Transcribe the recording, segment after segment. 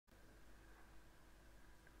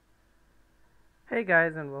Hey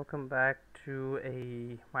guys, and welcome back to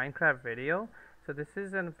a Minecraft video. So this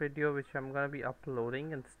is a video which I'm gonna be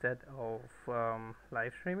uploading instead of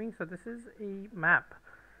live streaming. So this is a map,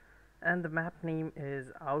 and the map name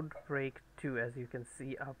is Outbreak 2, as you can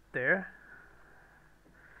see up there.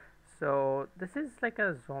 So this is like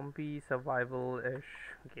a zombie survival-ish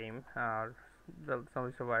game, the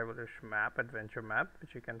zombie survival-ish map, adventure map,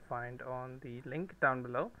 which you can find on the link down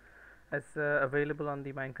below. It's available on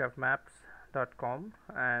the minecraftmaps.com,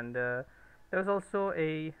 and there was also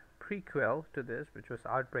a prequel to this which was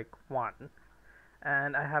Outbreak 1,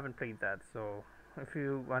 and I haven't played that, so if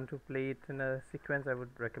you want to play it in a sequence I would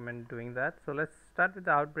recommend doing that. So let's start with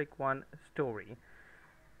the Outbreak 1 story.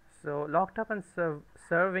 So, locked up and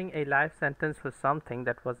serving a life sentence for something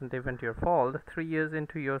that wasn't even your fault, 3 years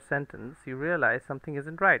into your sentence, you realize something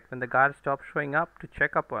isn't right when the guards stop showing up to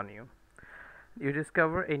check up on you. You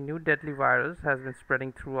discover a new deadly virus has been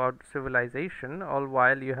spreading throughout civilization, all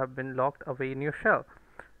while you have been locked away in your shell.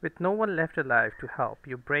 With no one left alive to help,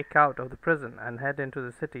 you break out of the prison and head into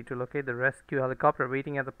the city to locate the rescue helicopter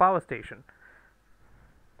waiting at the power station.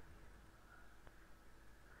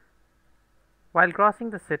 While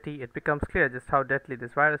crossing the city, it becomes clear just how deadly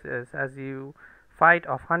this virus is as you fight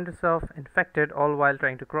off hundreds of infected, all while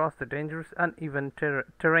trying to cross the dangerous, uneven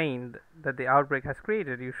terrain that the outbreak has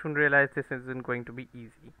created. You soon realize this isn't going to be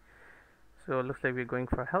easy. So it looks like we're going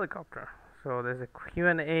for a helicopter. So there's a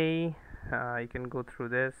Q&A. You can go through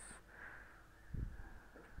this,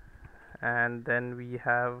 and then we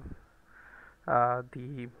have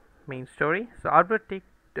the main story. So Outbreak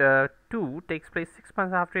 2 takes place 6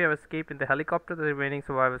 months after you have escaped in the helicopter. The remaining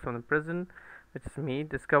survivors from the prison, which is me,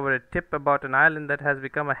 discover a tip about an island that has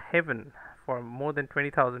become a heaven for more than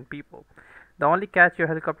 20,000 people. The only catch, your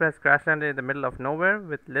helicopter has crash landed in the middle of nowhere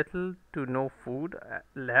with little to no food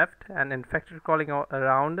left and infected crawling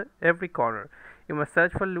around every corner. You must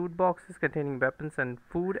search for loot boxes containing weapons and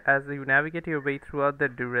food as you navigate your way throughout the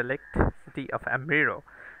derelict city of Amiro.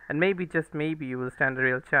 And maybe, just maybe, you will stand a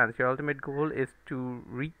real chance. Your ultimate goal is to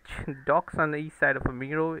reach docks on the east side of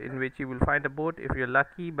Amiro, in which you will find a boat if you're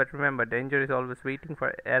lucky. But remember, danger is always waiting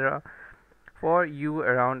for you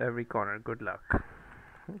around every corner. Good luck.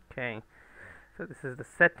 Okay. So this is the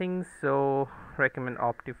settings. So recommend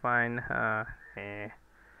Optifine.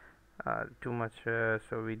 Too much.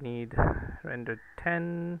 So we need render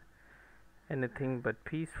 10. Anything but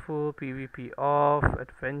peaceful. PvP off.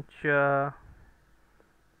 Adventure.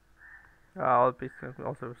 All pieces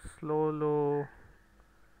also slow low.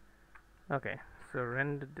 Okay. So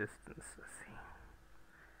render distance. Let's see.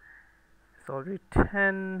 It's already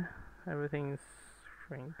 10. Everything's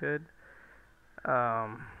showing good.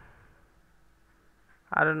 I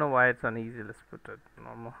don't know why it's uneasy. Let's put it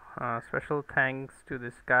normal. Special thanks to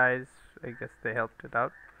these guys. I guess they helped it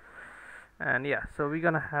out. And yeah, so we're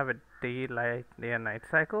gonna have a day and night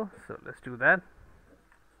cycle. So let's do that.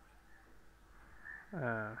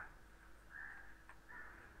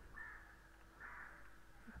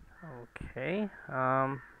 Okay.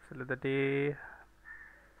 Select the day.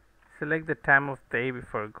 Select the time of day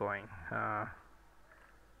before going.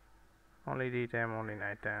 Only daytime, only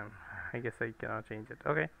nighttime. I guess I cannot change it.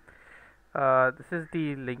 Okay. This is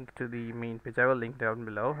the link to the main page. I will link down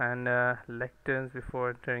below. And lecterns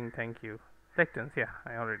before entering. Thank you. Lecterns, yeah,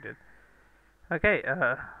 I already did. Okay.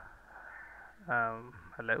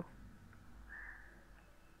 Hello.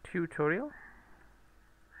 Tutorial.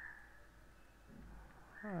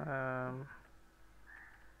 I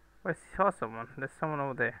saw someone. There's someone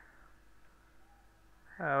over there.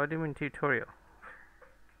 What do you mean tutorial?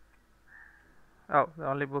 Oh, the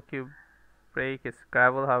only book you break is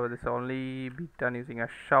gravel. However, this only be done using a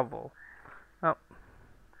shovel. Oh.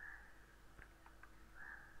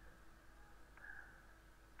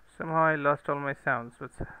 Somehow I lost all my sounds.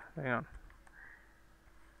 What's going on?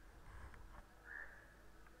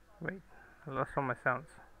 Wait, I lost all my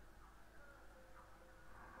sounds.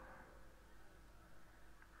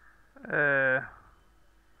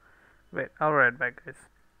 Wait, I'll right back, guys.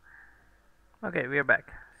 Okay, we are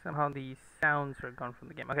back. Somehow the sounds were gone from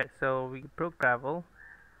the game. Okay, so we broke gravel.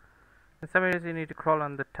 In some areas you need to crawl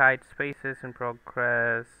on the tight spaces in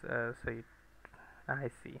progress. I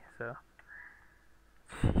see. So,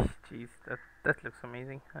 jeez, that looks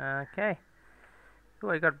amazing. Okay. Oh,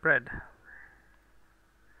 I got bread.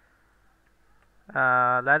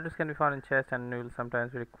 Ladders can be found in chests and will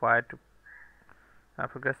sometimes be required to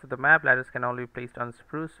progress to the map. Ladders can only be placed on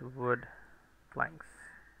spruce wood planks.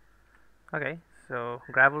 Okay, so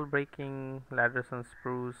gravel breaking, ladders on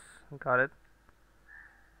spruce, got it.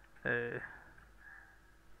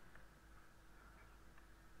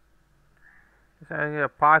 Is there a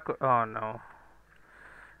park? Oh no,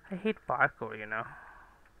 I hate parkour, you know.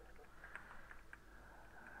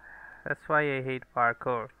 That's why I hate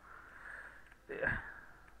parkour.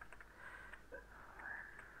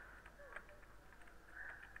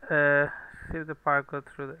 Uh, Save the parkour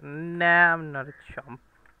through the. Nah, I'm not a chump.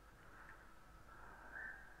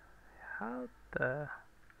 How the.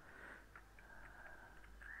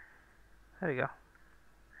 There we go.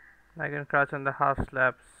 I can crouch on the half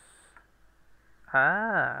slabs.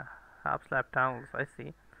 Ah, half slab tunnels. I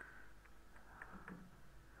see.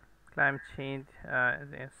 Climb change.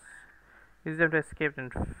 Yes. Use them to escape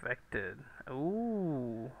infected.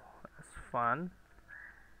 Ooh, that's fun.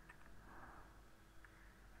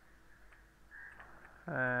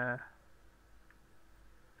 Uh,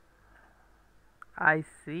 I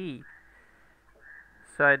see.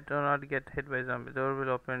 So I do not get hit by zombie. Door will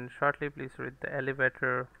open shortly. Please read the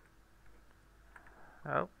elevator.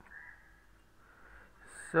 Oh.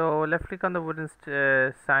 So left click on the wooden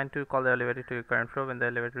sign to call the elevator to your current floor. When the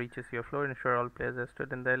elevator reaches your floor, ensure all players have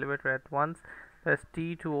stood in the elevator at once. Press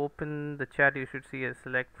T to open the chat. You should see a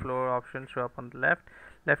select floor option show up on the left.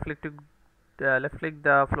 Left click to left click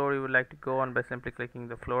the floor you would like to go on by simply clicking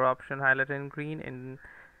the floor option highlighted in green. In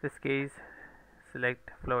this case,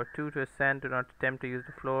 select floor 2 to ascend. Do not attempt to use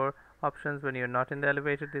the floor options when you are not in the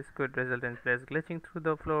elevator. This could result in players glitching through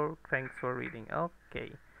the floor. Thanks for reading.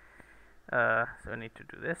 Okay. So I need to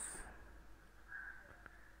do this.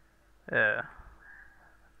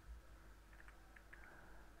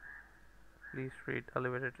 Please read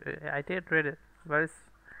elevator. I did read it. Where is?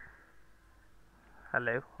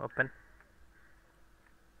 Hello, open.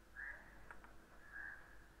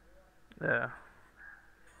 Uh,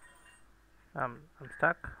 I'm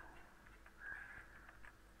stuck.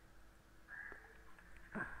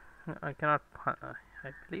 I cannot.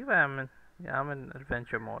 I believe I am in. Yeah, I'm in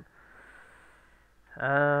adventure mode.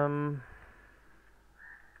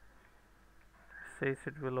 Says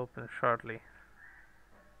it will open shortly.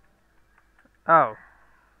 Oh,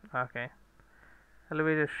 okay.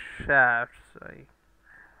 Elevator shafts.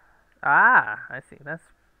 I see. That's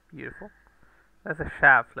beautiful. That's a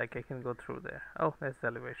shaft, like I can go through there. Oh, there's the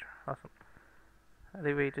elevator. Awesome.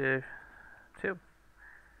 Elevator 2.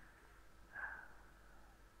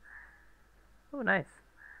 Oh, nice.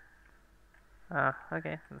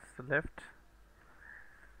 Okay, that's the lift.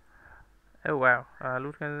 Oh wow,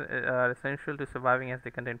 loot are essential to surviving as they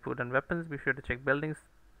contain food and weapons. Be sure to check buildings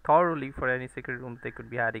thoroughly for any secret rooms they could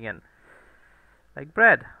be hiding in. Like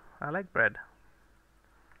bread. I like bread.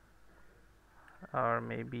 Or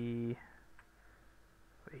maybe...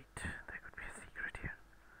 Wait, there could be a secret here.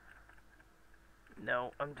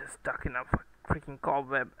 No, I'm just stuck in a freaking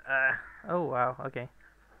cobweb. Oh wow, okay.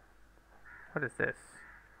 What is this?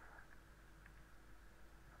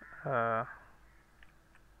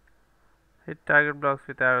 Hit target blocks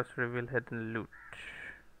with arrows to reveal hidden loot.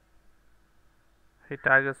 Hit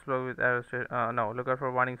targets block with arrows to, no, look out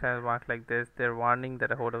for warning signs marked like this. They're warning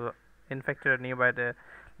that a horde of infected are nearby the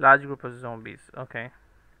large group of zombies. Okay.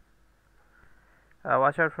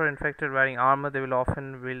 Watch out for infected wearing armor. They will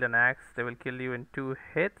often wield an axe. They will kill you in 2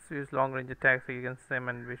 hits. Use long range attacks against them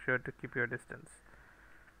and be sure to keep your distance.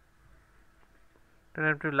 Don't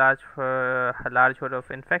have to large for a large horde of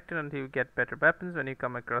infected until you get better weapons. When you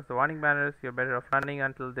come across the warning banners, you're better off running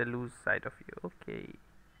until they lose sight of you. Okay.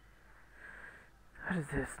 What is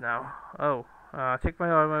this now? Oh, check my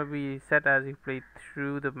armor will be set as you play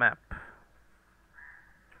through the map.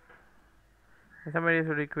 In some areas,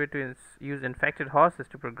 you require to use infected horses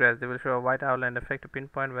to progress. They will show a white outline effect to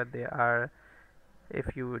pinpoint where they are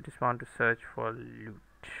if you just want to search for loot.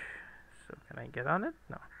 So, can I get on it?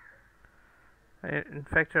 No.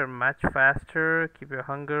 Infector much faster. Keep your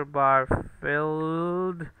hunger bar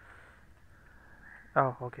filled.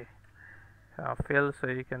 Oh, okay. Fill so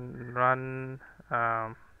you can run.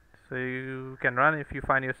 So you can run if you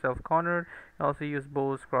find yourself cornered. You also use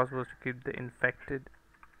bows, crossbows to keep the infected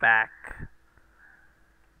back.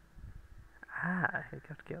 He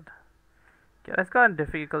got killed. Okay, let's go on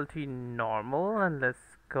difficulty normal and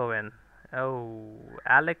let's go in. Oh,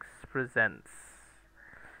 Alex presents.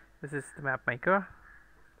 This is the map maker.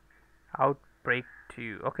 Outbreak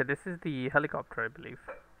 2. Okay, this is the helicopter, I believe.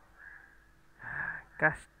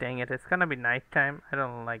 Gosh dang it, it's gonna be nighttime. I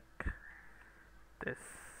don't like this.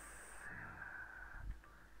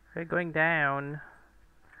 We're going down.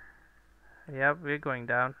 Yep, we're going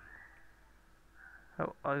down.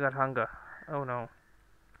 Oh, I got hunger. Oh no.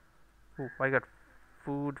 Ooh, I got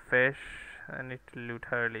food, fish. I need to loot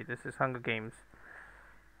early. This is Hunger Games.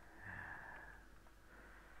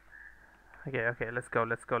 Okay, let's go.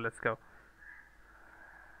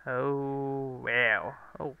 Oh wow.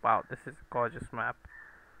 Oh wow, this is a gorgeous map.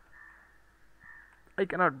 I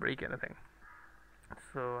cannot break anything,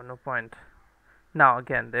 so no point. Now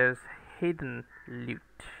again, there's hidden loot.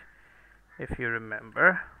 If you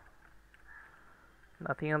remember,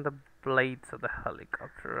 nothing on the blades of the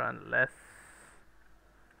helicopter unless.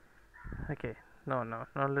 Okay, no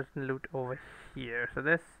loot over here. So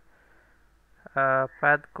this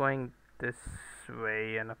path going this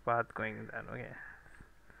way and a path going that. Okay.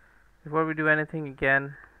 Before we do anything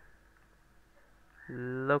again,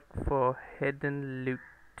 look for hidden loot.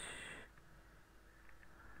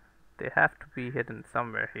 They have to be hidden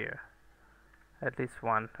somewhere here. At least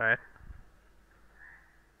one, right?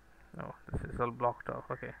 No, this is all blocked off.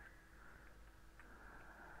 Okay.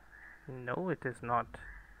 No, it is not.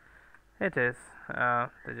 It is.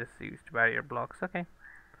 They just used barrier blocks. Okay.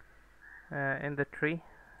 In the tree.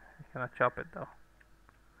 I cannot chop it though.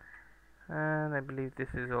 And I believe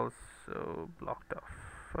this is also blocked off.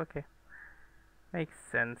 Okay. Makes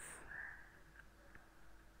sense.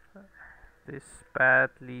 This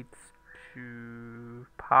path leads to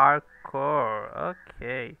parkour.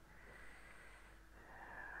 Okay.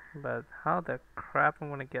 But how the crap I'm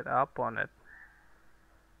gonna get up on it?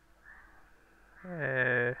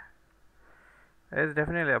 There's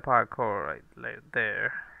definitely a parkour right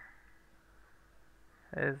there.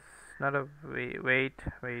 There's not a wait.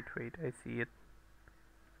 I see it.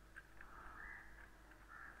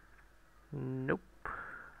 Nope.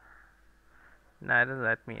 Nah, it doesn't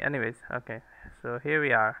let me. Anyways, okay. So here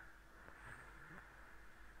we are.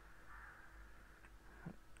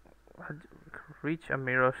 Reach a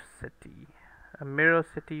mirror city. A mirror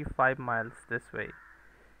city 5 miles this way.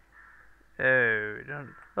 Oh,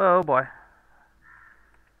 don't. Oh boy.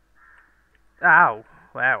 Ow.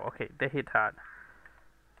 Wow, okay, they hit hard.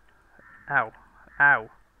 Ow. Ow.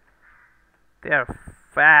 They are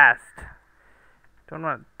fast. Don't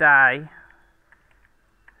want to die.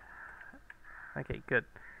 Okay, good.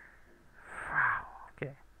 Wow,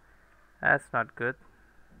 okay. That's not good.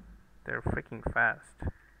 They're freaking fast. I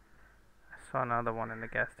saw another one in the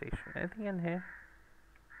gas station. Anything in here?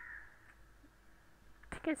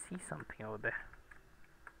 I think I see something over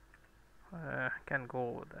there. Can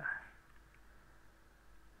go over there.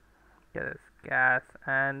 Get this gas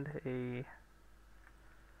and a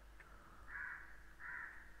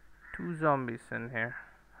 2 zombies in here.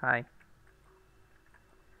 Hi.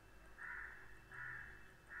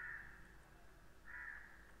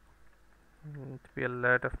 Need to be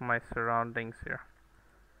alert of my surroundings here.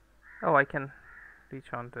 Oh, I can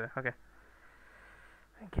reach onto. Okay.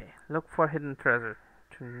 Okay. Look for hidden treasure.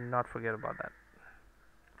 Do not forget about that.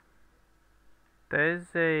 There's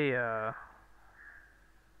a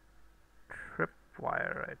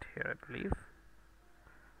tripwire right here, I believe.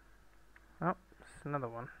 Oh, it's another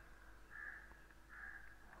one.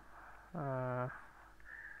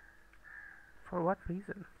 For what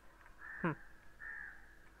reason?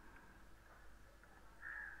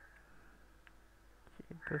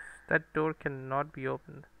 Okay, that door cannot be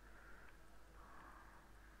opened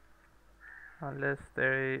unless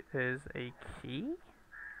there is a key.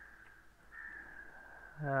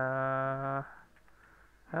 Oh,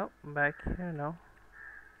 back here, no.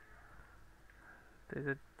 Is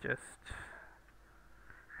it just...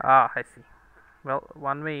 Ah, I see. Well,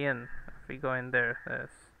 one way in. If we go in there,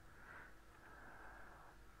 there's...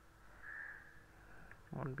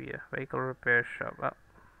 won't be a vehicle repair shop. Oh.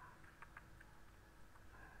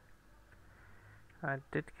 I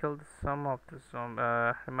did kill some of the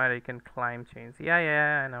zombies. Reminder, you can climb chains. Yeah,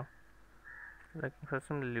 I know. Looking for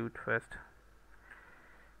some loot first.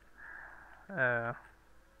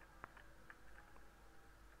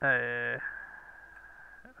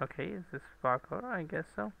 Okay, is this parkour? I guess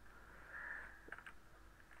so.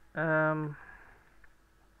 Ow.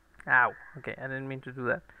 Okay, I didn't mean to do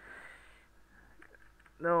that.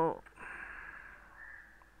 No.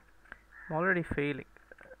 I'm already failing.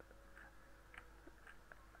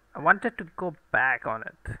 I wanted to go back on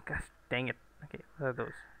it. Gosh dang it. Okay, what are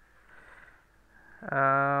those?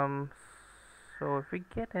 So if we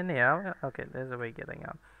get in here, okay, there's a way getting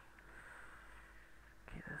out.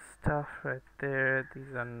 Okay, there's stuff right there.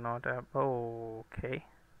 These are not up. Oh, okay.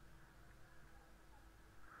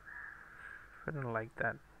 I don't like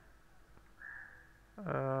that.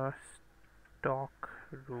 Stock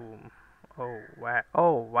room. Oh wow.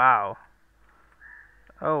 Oh wow.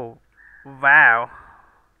 Oh wow.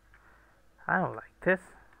 I don't like this.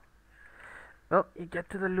 Well, you get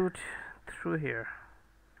to the loot through here.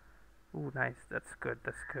 Ooh, nice. That's good.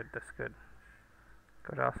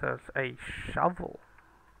 Got ourselves a shovel.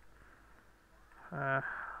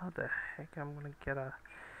 How the heck I'm gonna get a...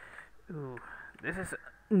 Ooh, this is...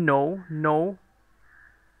 No.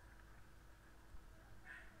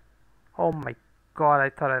 Oh my god,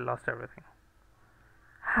 I thought I lost everything.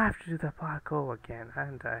 I have to do the parkour again,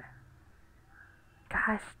 haven't I?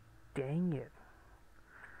 Gosh dang it.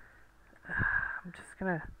 I'm just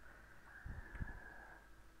gonna...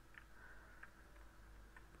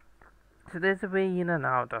 So there's a way in and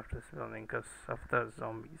out of this building because of the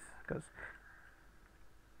zombies. Because...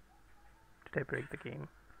 Did I break the game?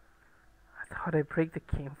 I thought I break the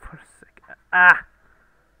game for a second. Ah!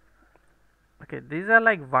 Okay, these are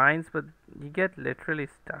like vines, but you get literally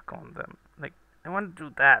stuck on them. Like, I want to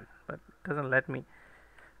do that, but it doesn't let me.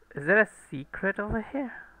 Is there a secret over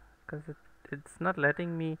here? Because it's not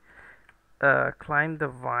letting me climb the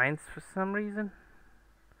vines for some reason.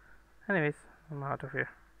 Anyways, I'm out of here.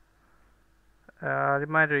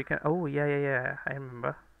 Reminder, you can... Oh, yeah, I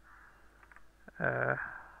remember.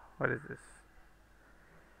 What is this?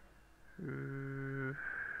 Ooh.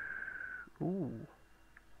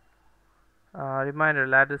 Reminder,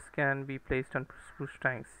 ladders can be placed on spruce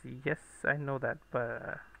trunks. Yes, I know that,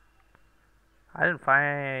 but I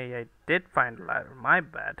did find a ladder. My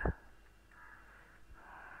bad.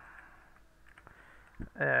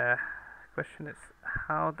 Question is,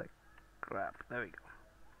 how the crap? There we go.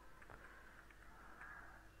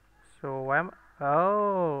 So I'm...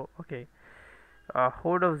 Oh, okay. A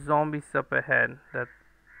horde of zombies up ahead. That's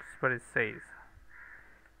what it says.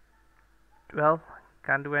 Well,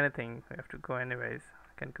 can't do anything. We have to go anyways.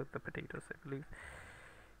 I can cook the potatoes, I believe.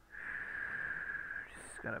 This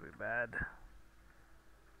is gonna be bad.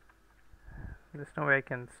 There's no way I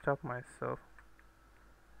can stop myself.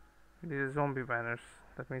 These are zombie banners.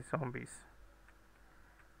 That means zombies.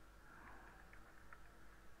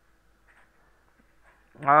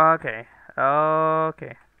 Okay.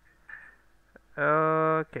 Okay.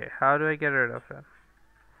 Okay. How do I get rid of it?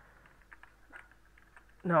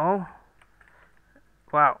 No.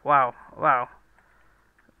 Wow.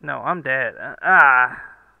 No, I'm dead.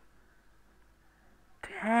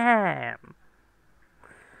 Damn.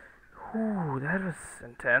 Ooh, that was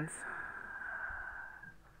intense.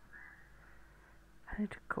 I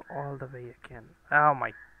need to go all the way again. Oh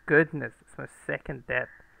my goodness, it's my second death.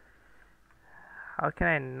 How can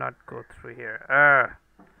I not go through here? I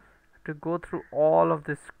have to go through all of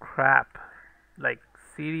this crap. Like,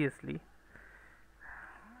 seriously?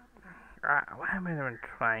 Why am I even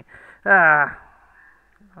trying? I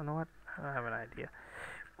don't know what. I don't have an idea.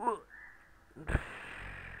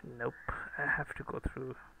 Nope, I have to go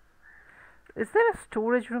through. Is there a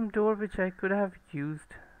storage room door which I could have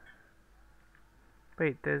used?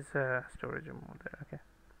 Wait, there's a storage room over there. Okay.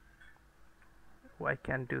 Oh, I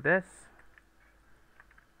can do this.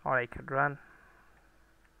 Or I could run.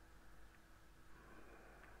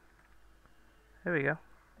 There we go.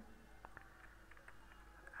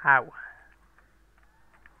 Ow.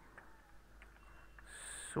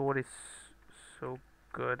 Sword is so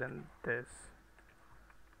good in this.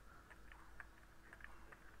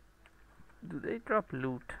 Do they drop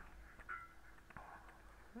loot?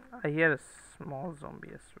 I hear a small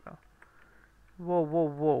zombie as well.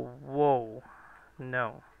 Whoa.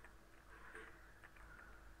 No.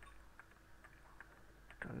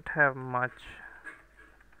 Don't have much.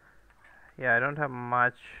 Yeah, I don't have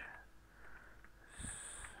much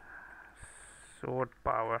sword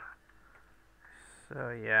power. So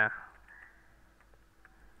yeah.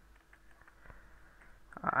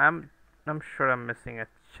 I'm sure I'm missing a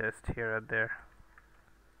chest here or there.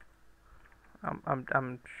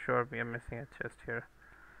 I'm sure we are missing a chest here.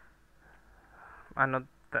 I know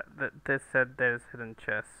that they said there's hidden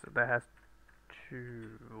chests. So there has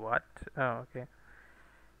to... What? Oh, okay.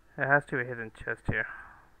 There has to be a hidden chest here.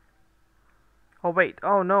 Oh wait,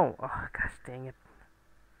 oh no! Oh gosh dang it.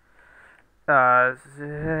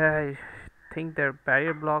 I think they're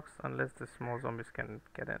barrier blocks unless the small zombies can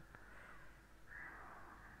get in.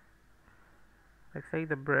 Looks like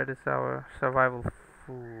the bread is our survival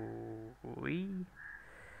food.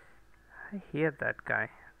 I hear that guy,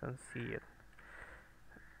 don't see it.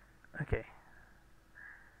 Okay.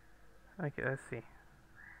 Okay, let's see.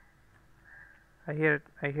 I hear it.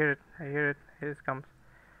 Here it comes.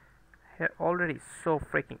 They're already so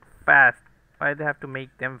freaking fast. Why they have to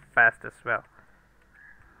make them fast as well?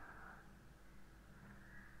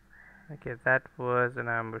 Okay, that was an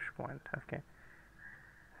ambush point. Okay.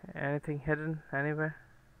 Anything hidden anywhere?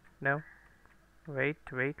 No? Wait.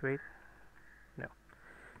 No.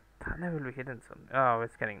 Thought there will be hidden something. Oh,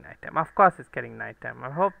 it's getting nighttime. Of course it's getting nighttime. I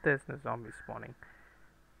hope there's no zombie spawning.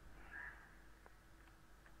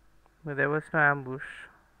 But there was no ambush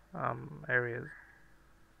areas.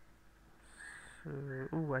 So,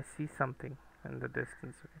 ooh, I see something in the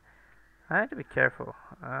distance. Okay. I have to be careful.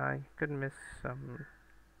 I could miss some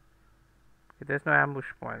There's no ambush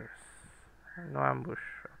points. No ambush.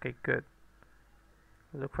 Okay, good.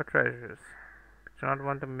 Look for treasures. Do not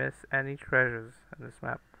want to miss any treasures in this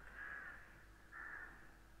map.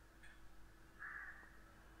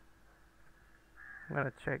 I'm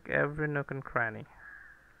gonna check every nook and cranny.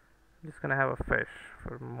 I'm just gonna have a fish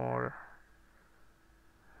for more.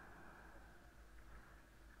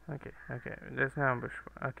 Okay, okay, there's no ambush.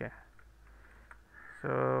 Okay,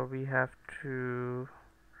 so we have to.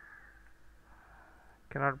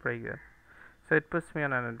 Cannot break it. So it puts me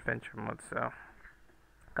on an adventure mode, so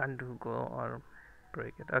can't do go or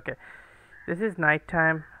break it. Okay, this is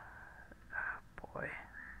nighttime. Boy,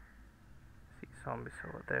 see zombies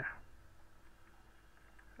over there,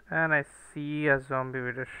 and I see a zombie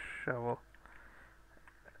with a shovel.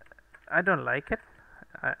 I don't like it.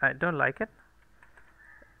 I don't like it.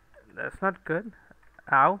 That's not good.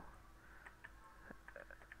 Ow.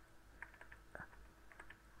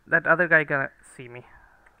 That other guy gonna see me.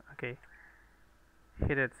 Okay.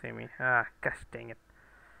 He did see me. Ah, gosh dang it.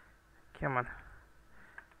 Come on.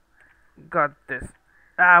 Got this.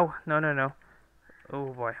 Ow. No, no, no.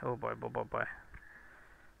 Oh boy. Oh boy. Boy, boy, boy.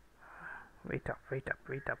 Wait up. Wait up.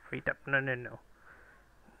 Wait up. Wait up. No, no, no.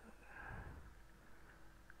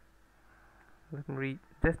 Let me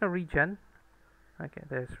there's no regen. Okay,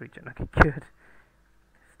 there's regen. Okay, good.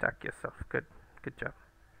 Stuck yourself. Good. Good job.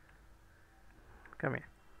 Come here.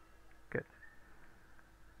 Good.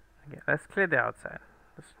 Okay, let's clear the outside.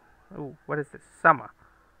 Oh, what is this? Summer.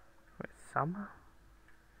 Wait, summer?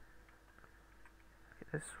 Okay,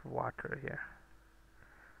 there's water here.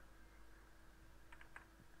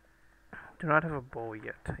 Do not have a bow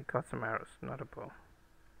yet. I got some arrows, not a bow.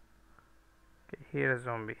 Okay, here a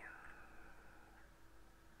zombie.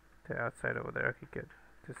 They're outside over there. Okay, good.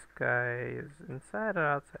 This guy is inside or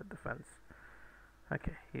outside the fence?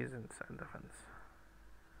 Okay, he's inside the fence.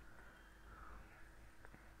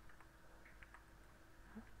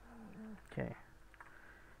 Okay.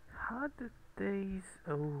 How did these...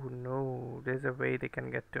 Oh no, there's a way they can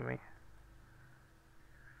get to me.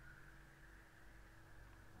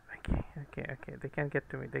 Okay, okay, okay. They can get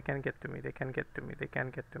to me. They can get to me. They can get to me. They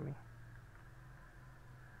can get to me.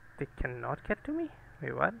 They cannot get to me?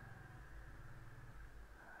 Wait, what?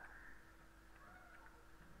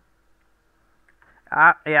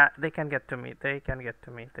 Ah, yeah, they can get to me. They can get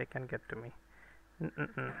to me. They can get to me.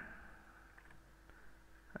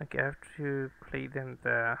 Okay, I have to play them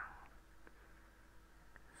the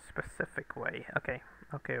specific way. Okay,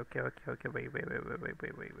 okay, okay, okay, okay.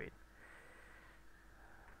 Wait.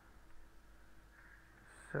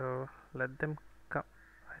 So let them come.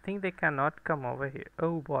 I think they cannot come over here.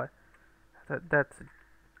 Oh boy, that's.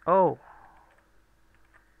 Oh,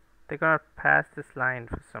 they cannot pass this line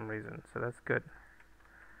for some reason. So that's good.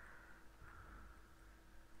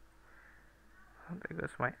 There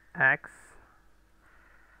goes my axe.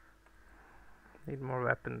 Need more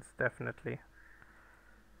weapons, definitely.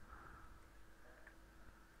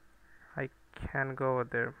 I can go over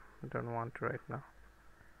there. I don't want to right now.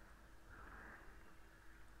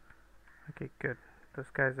 Okay, good. Those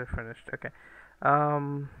guys are finished. Okay.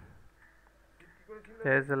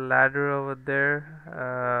 There's a ladder over there.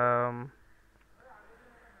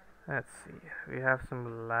 Let's see. We have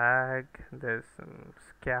some lag. There's some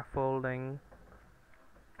scaffolding.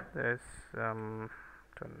 There's don't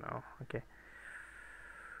know. Okay.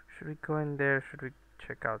 Should we go in there? Should we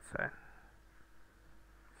check outside?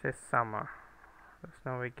 It says summer. There's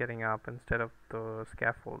no way getting up instead of the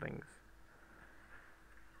scaffoldings.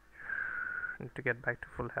 Need to get back to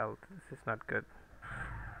full health. This is not good.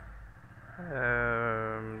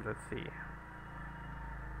 Let's see.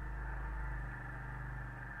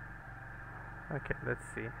 Okay, let's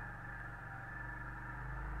see.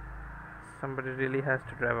 Somebody really has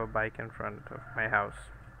to drive a bike in front of my house.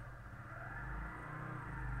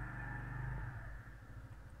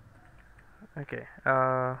 Okay,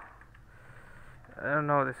 I don't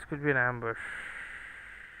know, this could be an ambush.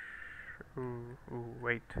 Ooh,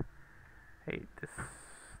 wait. Hey,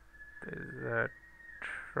 there's a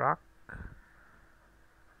truck.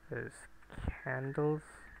 There's candles.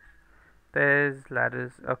 There's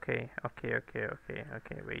ladders. Okay,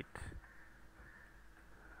 wait.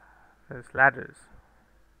 There's ladders.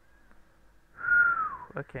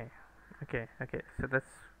 Okay. So that's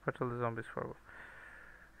what all the zombies for.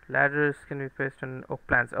 Ladders can be placed on oak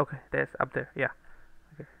plants. Okay, there's up there. Yeah.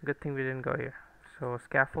 Okay. Good thing we didn't go here. So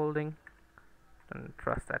scaffolding. Don't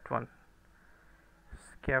trust that one.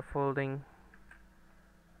 Scaffolding.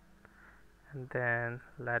 And then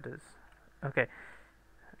ladders. Okay.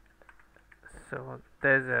 So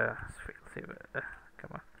there's a failsafe.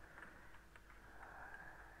 Come on.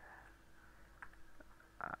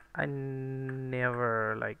 I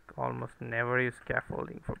never, like almost never use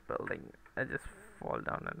scaffolding for building. I just fall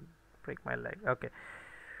down and break my leg. Okay.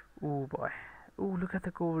 Ooh boy. Ooh, look at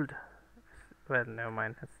the gold. Well, never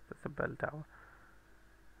mind. That's a bell tower.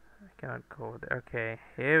 I cannot go there. Okay,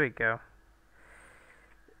 here we go.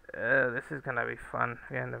 This is gonna be fun.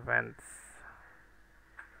 We're in the vents.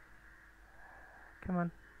 Come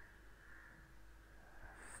on.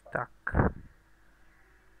 Stuck.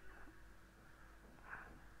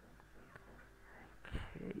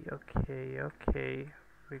 Okay.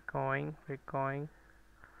 We're going. Okay,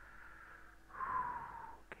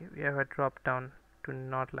 we have a drop down. Do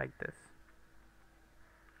not like this.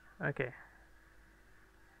 Okay.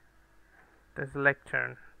 There's a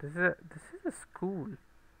lectern. This is a school.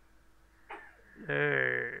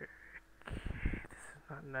 Okay. This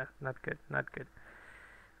is not good. Not good.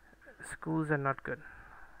 Schools are not good.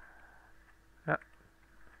 Oh,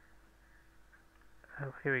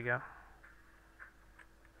 oh, here we go.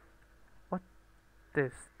 What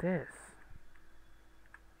is this?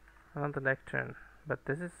 On the lectern, but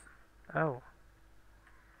this is. Oh,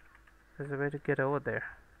 there's a way to get over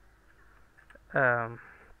there.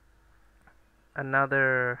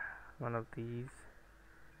 Another one of these.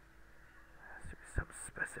 Some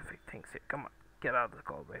specific things here. Come on, get out of the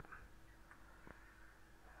call, babe.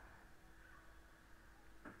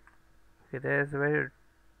 Okay, there's a way to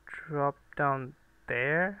drop down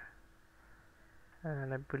there,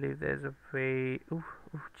 and I believe there's a way. Ooh,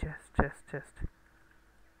 chest.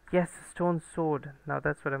 Yes, stone sword. Now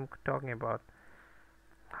that's what I'm talking about.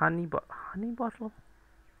 Honey bottle.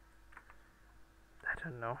 I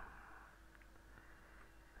don't know.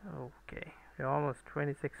 Okay, we're almost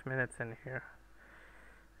 26 minutes in here.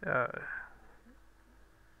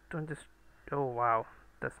 Don't just. Oh wow,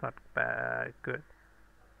 that's not bad. Good.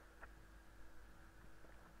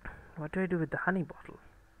 What do I do with the honey bottle?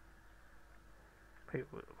 Wait,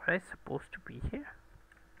 was I supposed to be here?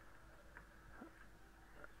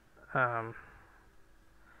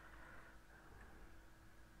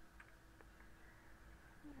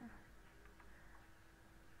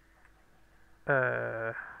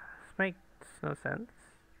 This makes no sense.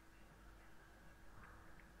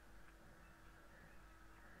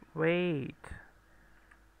 Wait.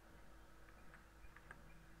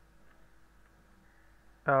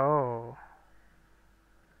 Oh.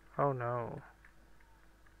 Oh no.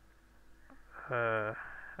 Oh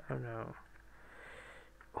no.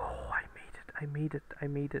 Oh, I made it.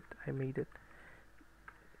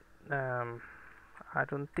 I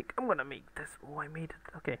don't think I'm gonna make this. Oh, I made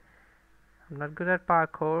it. Okay. I'm not good at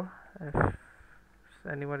parkour. If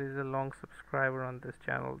anyone is a long subscriber on this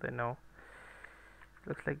channel, they know.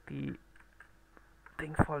 Looks like the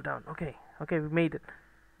things fall down. Okay, we made it.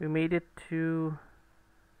 We made it to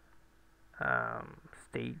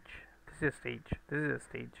stage. This is a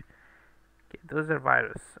stage. Okay, those are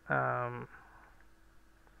virus.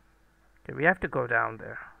 Okay, we have to go down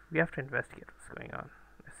there. We have to investigate what's going on.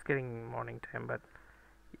 It's getting morning time, but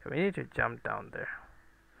yeah, we need to jump down there.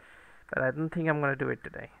 But I don't think I'm gonna do it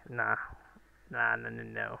today. No.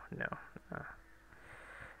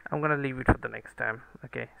 I'm gonna leave it for the next time.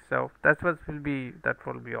 Okay, so that will be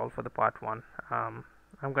all for the part one. I'm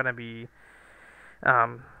gonna be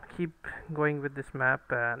keep going with this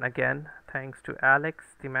map, and again, thanks to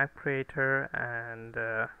Alex, the map creator, and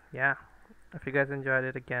yeah. If you guys enjoyed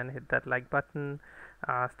it, again, hit that like button.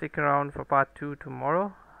 Stick around for part 2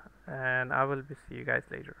 tomorrow, and I will see you guys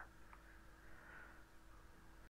later.